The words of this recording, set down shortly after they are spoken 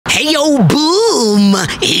Hey yo, boom!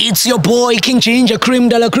 It's your boy King Ginger Cream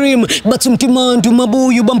de la Cream. Batsumtimandu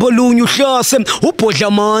mabuyu bambolunyu hlase.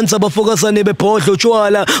 Upodlamanza bafokazane bepodlo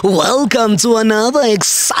chwala. Welcome to another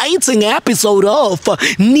exciting episode of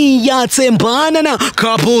NIYATHEMBANA NA.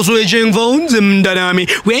 Couples waging phones mntanami.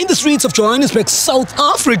 We're in the streets of Johannesburg, South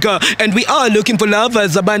Africa, and we are looking for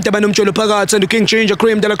lovers. Abantu abanomjolo phakathi and King Ginger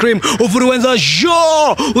Cream de la Cream. Ufuruwenza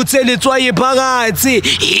sure utheletswaye phakathi.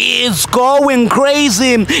 It's going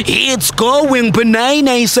crazy. It's going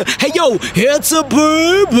bananas. Hey yo, it's a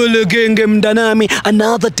purple king mntanami.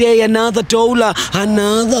 Another day, another dollar,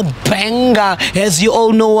 another banger. As you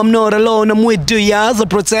all know, I'm not alone. I'm with Duyaza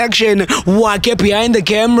Protection. Wake behind the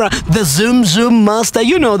camera, the zoom master.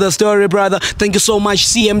 You know the story, brother. Thank you so much,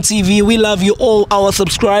 CMTV. We love you all, our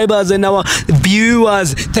subscribers and our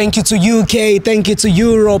viewers. Thank you to UK. Thank you to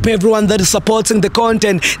Europe. Everyone that is supporting the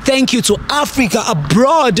content. Thank you to Africa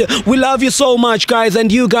abroad. We love you so much, guys.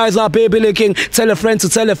 And you guys are baby licking. Tell a friend to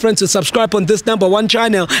subscribe on this #1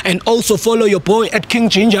 channel, and also follow your boy at King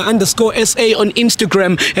Ginger _SA on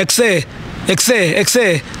Instagram. Exe.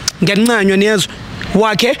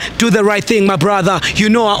 Wake, do the right thing, my brother. You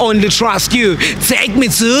know I only trust you. Take me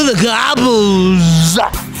to the couples.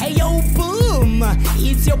 Hey yo, boom!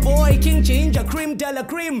 It's your boy King Ginger Cream de la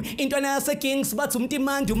Cream. Intwanasa Kings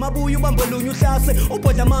batsumtimandu mabuyu bambolunyu hlase.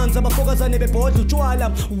 Upodlamanza bafokazane bepodlo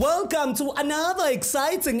chwala. Welcome to another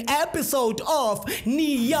exciting episode of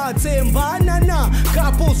NIYATHEMBANA NA.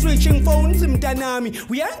 Couples switching phones mntanami.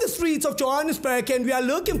 We are in the streets of Johannesburg and we are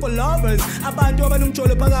looking for lovers. Abantu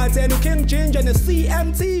abanomjolo phakathi and King Ginger na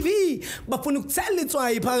CMTV. Bafuna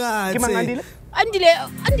ukutheletswaye phakathi.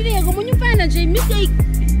 Andile ngomunye umfana nje mistake.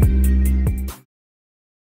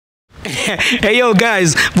 Hey yo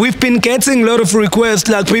guys, we've been getting a lot of requests,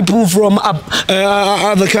 like people from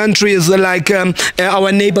other countries, like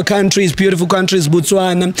our neighbor countries, beautiful countries,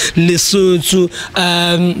 Botswana, Lesotho,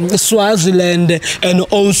 Swaziland, and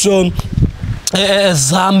also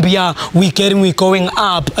Zambia. We're going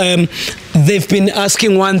up. They've been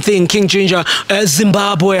asking one thing, King Ginger,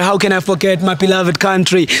 Zimbabwe, how can I forget my beloved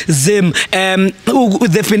country, Zim.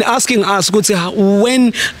 They've been asking us,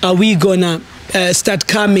 when are we gonna start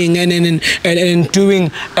coming and doing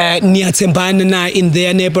NIYATHEMBANA NA in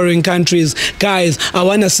their neighboring countries. Guys, I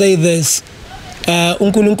want to say this.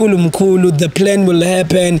 The plan will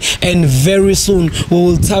happen, and very soon we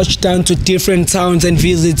will touch down to different towns and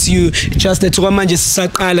visit you. Just and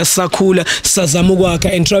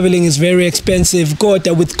traveling is very expensive.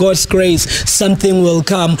 With God's grace, something will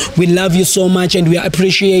come. We love you so much and we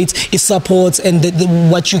appreciate his support and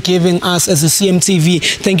what you're giving us as a CMTV.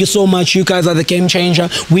 Thank you so much. You guys are the game changer.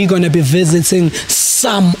 We're going to be visiting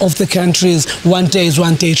some of the countries. One day,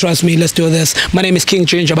 trust me. Let's do this. My name is King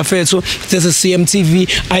Ginger Bafethu. This is CMTV.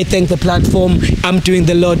 I thank the platform. I'm doing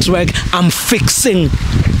the Lord's work. I'm fixing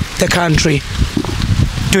the country.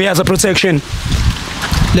 Do you have a protection?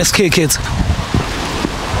 Let's kick it.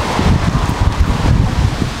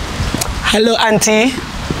 Hello, auntie.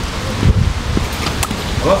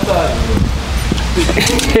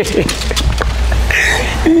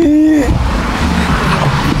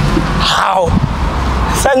 How?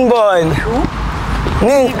 Sunborn.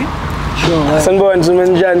 Sunborn,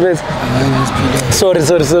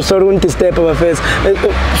 sorry, won't step over face.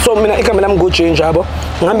 So I'm good change, abo.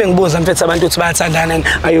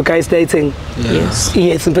 Are you guys dating? Yes.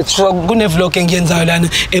 Yes, but so good vlogging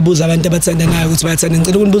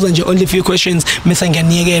only few questions. Sister,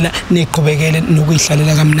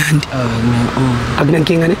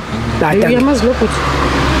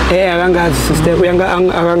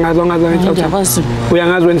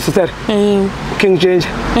 sister. King Ginger.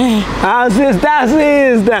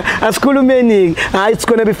 Sister. It's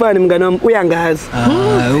gonna be fun.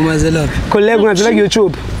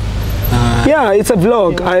 YouTube. Yeah, it's a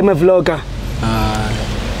vlog. I'm a vlogger.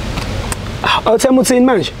 I'll tell you in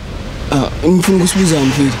Manch. I'm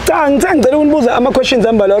questions.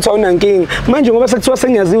 I'm about King. Manju, what's the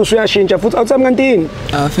thing as you change? Foot outside canteen.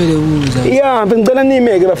 Yeah, I've been telling you,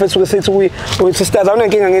 make a first with sisters. I'm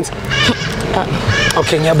King and it's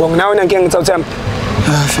okay. Now I'm King. It's outside.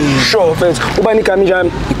 Sure, friends. Ubani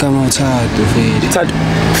Kamijam.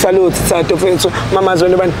 Salute, Mama's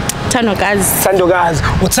on the band. Sandogas.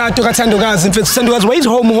 What's Sandogas? In fact, Sandogas, where's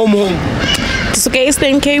home? It's okay,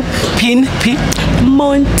 Eastern Cape. P.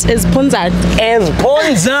 Mount is Ponzad.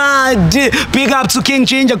 Big up to King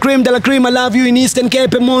Ginger Cream de la Cream. I love you in Eastern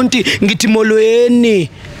Cape, Monty. Ngitimolweni.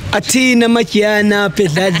 Athina Matyana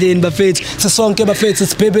Pedladin bafethu sisonke bafethu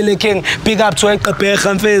sibhebele king big up to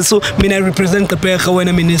Cleopatra mfethu mina represent Cleopatra when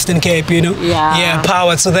I'm in Eastern Cape, you know. Yeah,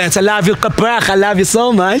 power to that. I love you Cleopatra, I love you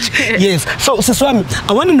so much. Yes, so Siswami,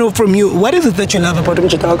 I want to know from you, what is it that you love about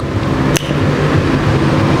Umchitako?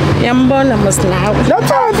 Yambona musnawo.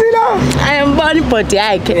 I am born body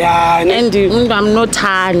yakhe. Yeah, and I'm not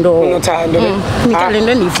thando.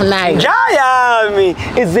 Ngikalento endiyifunayo. Jayami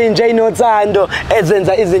izinja inothando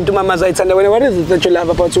ezenza izinto mama zayithanda wena. What is it that you love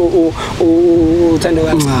about uthando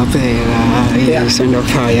wakho? Phela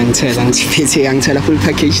sendophaya ngithela ngiphethe ngithela full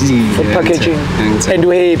packaging. Full packaging. And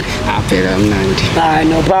we happy. Phela mnandi.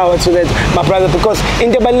 No power to that my brother, because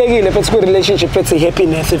into ebalekile futhi ku relationship futhi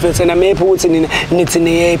happiness futhi and I'm happy ukuthi nithi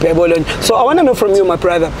ni happy. So I want to know from you, my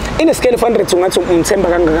brother, in a scale of 100 ungathi umthemba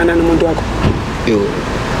kangakanani umuntu wakho? Yo.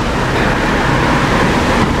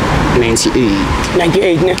 98.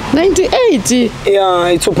 98 ne? 98.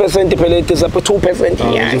 Yeah, 2% pellet is up 2%.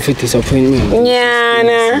 Yeah. If it is disappointment.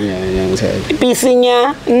 Nyana. Yeah.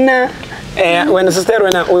 Pisinya na. When the sister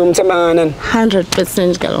when umthemba kangakanani?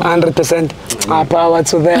 100% girl. 100%. Power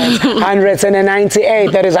to that.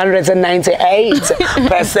 198. That is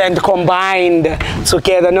 198% combined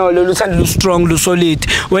together. No, lu strong, lu solid.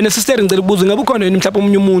 When the sister ngicela ukubuza ngabe ukhona yini mhlawumbe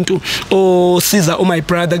umunye umuntu osiza my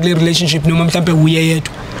brother kule relationship noma mhlawumbe uye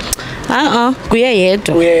yedwa? Kuye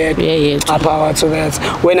yedwa. Power to that.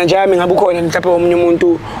 Wena njami ngabe ukhona mhlawumbe omunye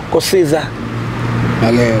umuntu osiza?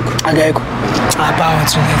 Akekho. Power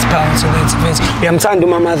to that. Uyamthanda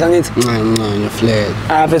umamaza ngithi? Ncane flat.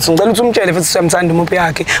 Mfethu ngicela ukuthi umtshele futhi uyamthanda umuphi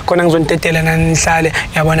yakhe khona ngizonitetela nani nihlale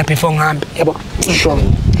yabona before ngihambe. Yabo. Sure.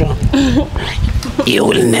 You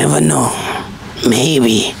will never know.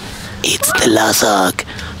 Maybe it's the last hug.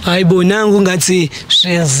 Ayibonanga ungathi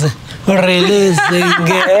she's releasing.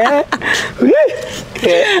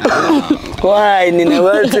 Why nina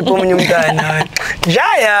wathi pomunye umntana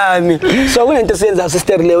Jayami. So kunento siyenza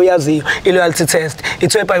sister le uyaziyo i-loyalty test.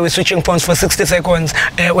 It's whereby we're switching phones for 60 seconds.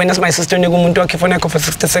 When as my sister unika umuntu wakhe ifoni yakho for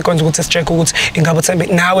 60 seconds ukuthi check ukuthi ingabe uthembe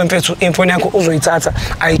nawe mfethu ifoni yakho uzoyithatha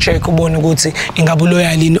ayi-check ubone ukuthi ingabe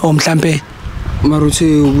uloyal yini or mhlambe Maruthi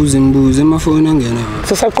ubuze imbuzo emafoni angena.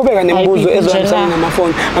 Sisaqhubeka nemibuzo ezohambisana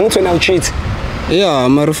namafoni. Angithi wena ucheat. Yeah,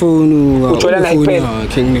 marafoni uthola la iphela.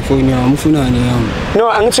 Okay, ngifoni yami ufunani yami.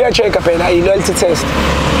 No, angithi uya-check phela i-loyalty test.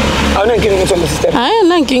 Awunankinga ngithola sister. Hayi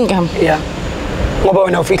nankinga. Yeah. Ngoba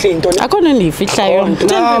wena ufihle into. Akhona endiyifihlayo.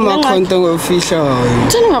 Amakhonto ngofihla.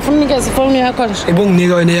 Uthini ngafuna unikeza ifoni yakho nje?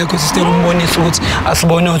 Ibonginika wena yakho sister umbonise ukuthi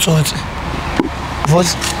asibone utsotsi.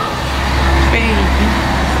 Vusi.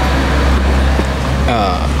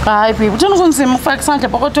 Hayi baby, uthini kunzima ukufaka isandla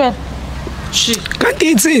pokotweni?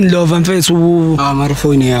 Kanti ithini lova mfethu?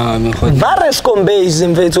 Marafoni yami khona. Vara skombezi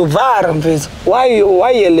mfethu, vara mfethu.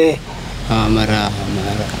 Why yele? Mara.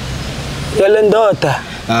 Yele ndoda.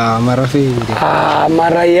 Marafini.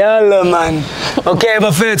 Mara yele man. Okay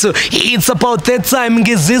bafethu, it's about that time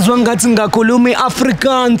ngizizwa ngathi ngakhuluma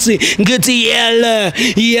iAfrikaans, ngithi yele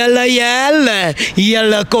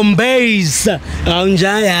kombezi.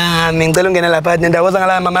 Awunjaya, ngicela ungena lapha nendawo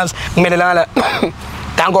zangala mamazi, ngimele la.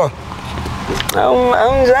 Danko.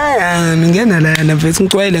 Awunjaya, ngena la mfethu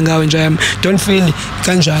ngicwayile ngawe nje. Don't feel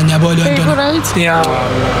kanjani yabo le nto. Yeah.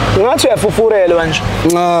 Ngathi uyafufurela manje.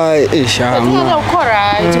 Eshama.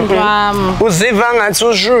 Ukhoright mama. Uziva ngathi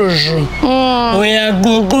ujuju.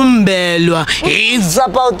 Uyaququmbelwa. It's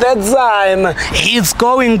about that time. It's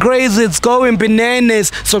going crazy, it's going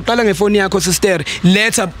bananas. So qala ngefoni yakho sister.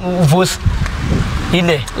 Letha Vusi.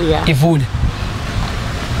 Ile. Ivule.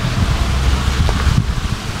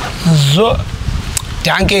 So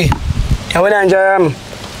danke. Yabona nje yami.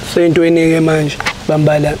 Sentweni ke manje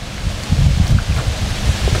bambala.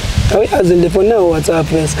 Awuyazi le phone nawo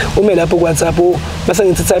WhatsApp bese. Ume lapho ku WhatsApp bese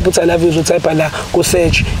ngithi type uthi I love you utype la ku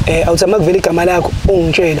search. Awuthi makuvela igama lakho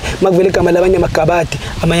ungitshela. Makuvela igama labanye amagabadi,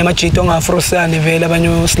 amanye amajito ongafrosane vele abanye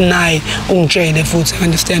usinayi ungitshele futhi,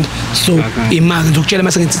 understand? So imali ngizokutshela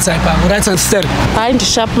mase ngithi type akho. Right understand? Hayi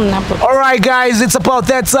ndisharp mina. All right guys, it's about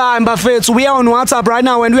that time bafethu. We are on WhatsApp right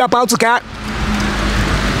now and we are about to get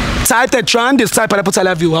type that trend, this type lapho I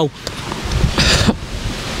love you. How?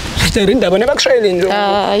 Indaba nebakushayeli nje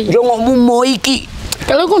njengoba umoyiki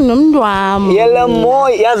kala kunomuntu wami yela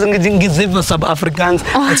moy yazi ngiziva sub Africans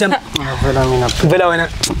athi vela wena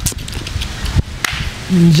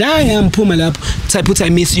njaya mphuma lapho type uthi I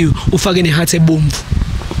miss you ufake neheart ebomvu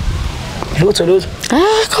lutho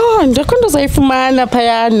khona uzayifumana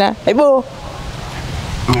phayana hayibo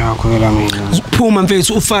ngiyakholela mina phuma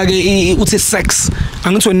mfethu ufake uthi sex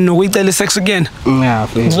angithi wena nokuyicela sex again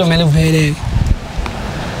mfethu kuzomela uvele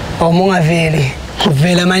awumongaveli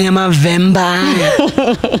Kuvela amanye ama-vampire.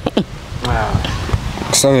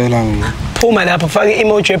 Kusabela mina. Phuma lapho faka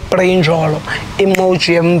i-emoji ye-mjolo,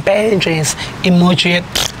 emoji yempenjes, emoji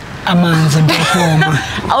amanzi emphuma.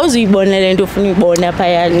 Awuzuyibona lento ufuna uyibona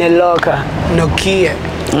phaya Neloka, Nokia.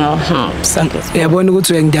 Santos. Uyabona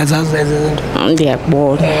ukuthi uyangidazaza lezi zinto.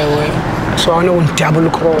 Ngiyakubona. Ewe. So awona double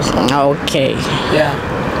cross. Okay. Yeah.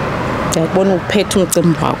 Ngiyakubona uphethe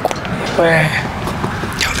umcimbi wakho.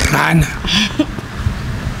 Rana.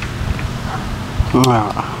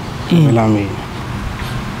 Vela mina.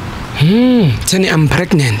 Seni I'm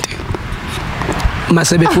pregnant.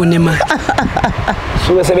 Mase befuna imali.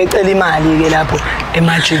 Suke sebecela imali ke lapho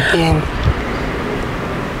emajikeni.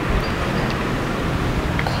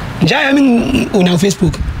 Njaya mina una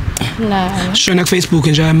Facebook. Nah. Shona ku Facebook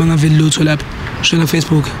njaya mangaveli lutho lapho. Shona ku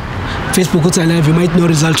Facebook. Facebook uthi live you might no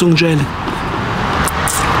results ungitshela.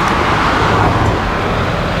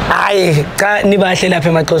 Hayi cha nibahle lapha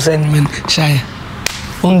emaXhoseni mina shaya.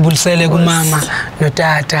 Ungibulisele kumama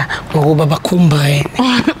notata ngokuba bakhumbane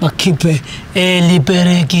bakhiphe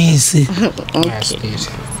eliperekisi.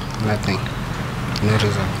 Nothing. No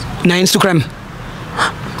results. Na Instagram.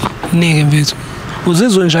 Nike mfethu.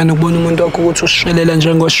 Uzizwe njani ukubona umuntu wakho ukuthi ushwelela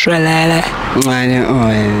njengosishwelela? Ngane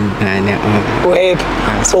Wep.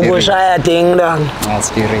 Ukushaya ding dong.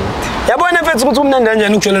 Spirit. Yabona mfethu ukuthi umnandi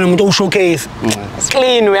kanjani ukujwela nomuntu owushowcase.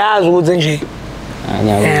 Clean uyazi ukuthi nje.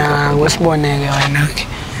 Yeah, wesiboneke wena ke.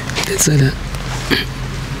 Letsela.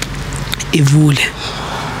 Ivule.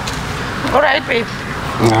 All right, babe.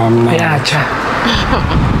 Yacha.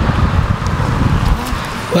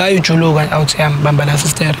 Why you juluka out here bamba la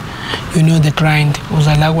sister? You know the grind.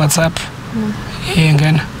 Uza la WhatsApp. Yeah,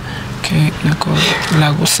 ngena. Okay,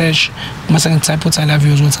 la go search. Must type what I love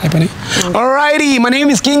you what type. Alrighty, my name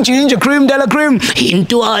is King Ginger Cream Della Cream.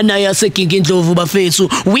 Intwana yase King Ndlovu bafethu.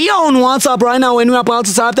 We are on WhatsApp right now when we are about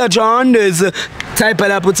to type that John's. Type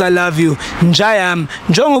la put I love you. Njayam.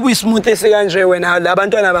 Njengoba uyismooth kanje wena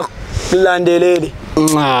labantwana bakulandeleli.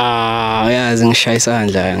 Uyazi ngishaya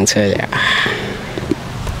isandla ngithele.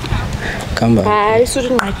 Kamba. Hayi suthi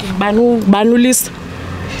banulisa.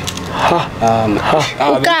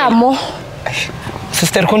 Ukamo.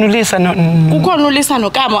 Sister Konulisa no. Ukhona ulisa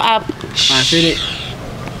nokamo apha. Afele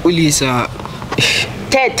ulisa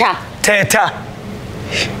Thetha.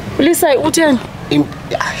 Ulisa utheni?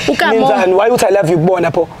 Ukamo. Menzani why uthi I love you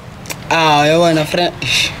kubona pho? Yabona friend.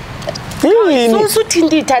 Yini?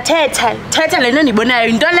 Usuthinditha thetha lento endibonayo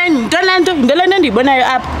into lento endibonayo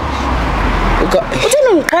apha. Uthini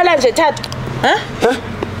ungiqhala nje thatha?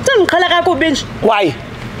 Uthini ungiqhala kakubi nje? Why?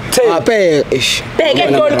 Bheke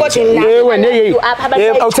ntoni kodwa nina.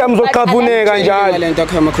 Awuthami uzoqabuneka njalo.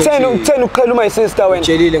 Senu ukuqhela my sister wena.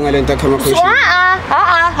 Jelile ngalento akha amakhosi.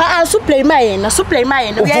 Sublame yena.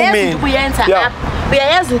 Uyayazi into ubuyenza apha.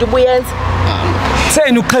 Uyayazi into ubuyenza.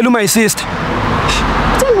 Senu ukuqhela my sister.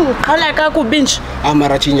 Uthini ungiqhala kakubi nje?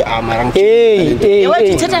 Amara chinja amara ngi.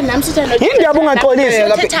 Yewethu thetha nami sithando. Yini ndiyabo ungaxolisi?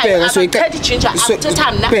 Bheka soyithetha jinja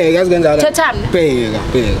awuthetha mina. Bheka yazi kanjalo. Thetha mina. Bheka.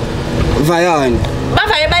 Vayani.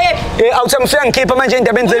 Bavaye bayephi? Awuthami usuyangikhipha manje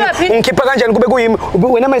indaba enzeni. Ungikhipha kanjani kube kuyimi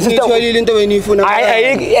wena my sister. Ngitholile into wenifuna.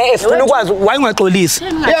 Hayi sifuna ukwazi why ungaxolisi?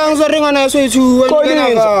 Ngizoringa nayo swethu wena.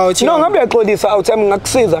 No ngabe uyaxolisa awuthami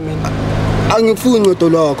ngakusiza mina. Angifuni nqodo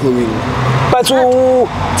lwakho mina. But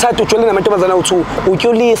uthatha ujwele namantombazana uthi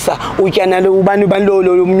utyolisa utya nalo ubani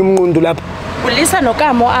balolo umnqundu lapha. Ulisa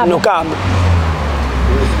nokamo apha. Nokamo.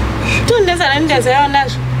 Thundeza la ndeze yona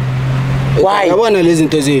nje. Why? Yabona lezi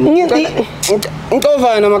zinto zenu.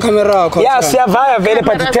 Ngicovana namakhamera akho. Yeah, siyavaya vele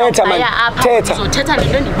but thetha man. Thetha. Uzothetha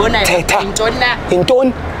lento endibonayo. Intoni na?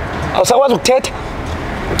 Intoni? Awusakwazi ukuthetha?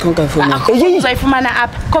 Konke phone yakho. Uzayifumana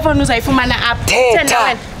apha. Khofana uzayifumana apha.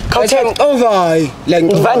 Thetha. Khawuthetha over. La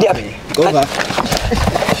ngivandi yaphi? Over.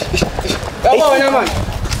 Yabona man.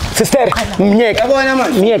 Sister, mnyeke. Yabona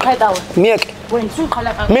man. Mnyeke. Wena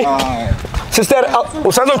usuqhala kakhulu. Sister,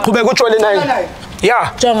 usazoqhubeka utshole naye.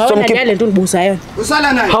 Yeah. Jonga wena ngale nto ulibuza yona.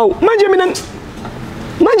 Usala naye. Hawu, manje mina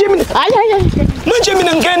Hayi. Manje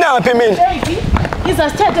mina ngenaphi mina? Baby,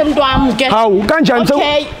 izasithethe mntwami ke. Hawu, kanjani so?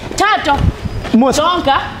 Okay, Thato. Musa.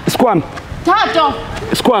 Zonka. Squam. Thato.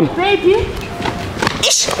 Squam. Baby.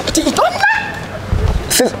 Ish, uthithona?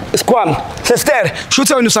 Squam. Sister,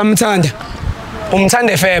 shutha wena usamthanda.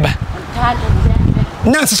 Umthande feba.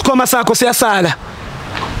 Nasi sikhoma sakho siyasala.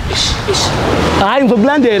 Hayi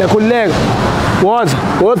ngizokulandela khululeka. Woza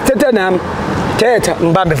thetha nami. Thetha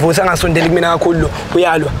ngibambe Vusi angasondeli kumina kakhulu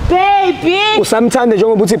uyalwa. Baby. Usamthanda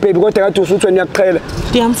njengoba uthi baby kodwa kade usuthi wena uyakuqhela.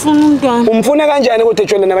 Ngiyamfuna umntwana. Umfuna kanjani kodwa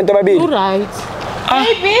ejwele nabantu ababili? Right.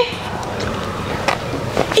 Baby.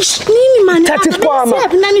 Ish nini man? Thatha isikhwama.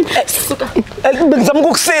 Nani? Bengizama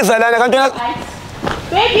ukukusiza lana kanti wena.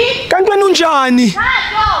 Baby. Kanti wena unjani?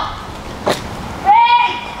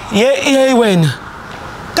 Hey wena.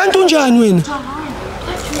 Kanti unjani wena?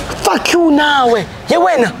 Fuck you nawe. Ye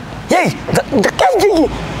wena. Hey, kanti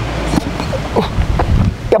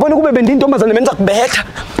yabona kube bendintombazane benza kubetha.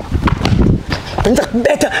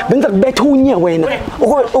 Benza kubetha unya wena.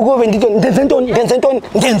 Ukube ndenze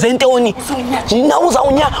ntoni? Nawuza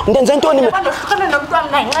unya ndenze ntoni? Uhlukana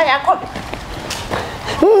nomntwana ngenxa yakho.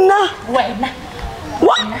 Mna Wena.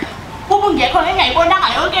 What? Ubungekho ngengayibonanga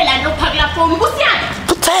yonke la nto phakela phone kusiyaphi?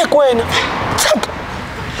 Take wena. Take.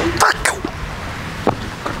 Fuck you.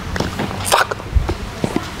 Fuck.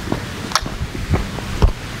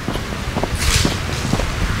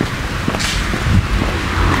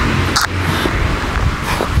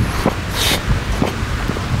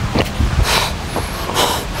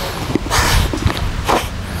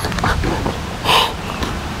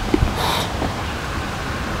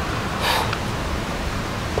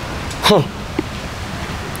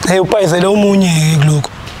 Hey upayizele omunye kuloko.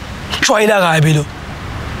 Shwayela kabi lo.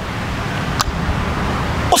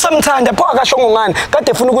 Usamthanda pho akashongo ngani?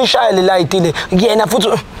 Kade ufuna ukuyishaya le light le. Kuyena futhi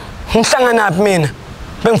ngihlangana naphi mina?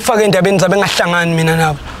 Bengifaka endabeni zabe ngahlangani mina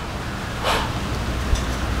nabo.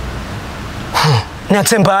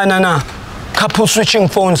 Niyathembana na? Couple switching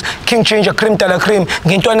phones, king changer, cream dala cream.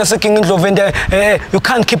 Ngintwana seking indlovende. You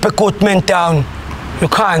can't keep a good man down. You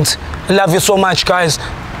can't. I love you so much, guys.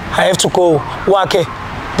 I have to go. Wake,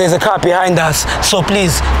 there's a car behind us, so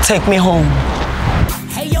please take me home.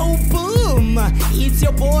 Hey yo, boom! It's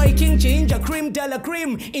your boy King Ginger, cream dala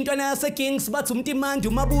cream. Intwana yase Kings bathi umtimandi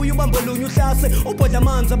umabuya ubambolunye uhlase ubhodla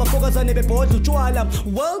amanzi abafokazane bebhodla utshwala.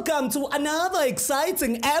 Welcome to another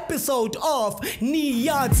exciting episode of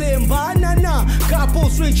NIYATHEMBANA NA. Couple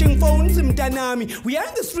switching phones mntanami. We are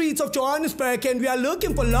in the streets of Johannesburg and we are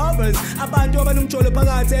looking for lovers. Abantu abanomjolo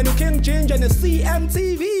phakathi and King Ginger ne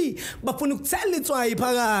CMTV bafuna ukuthela itswayi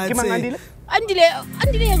phakathi.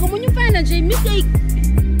 Andile ngomunye umfana nje mistake.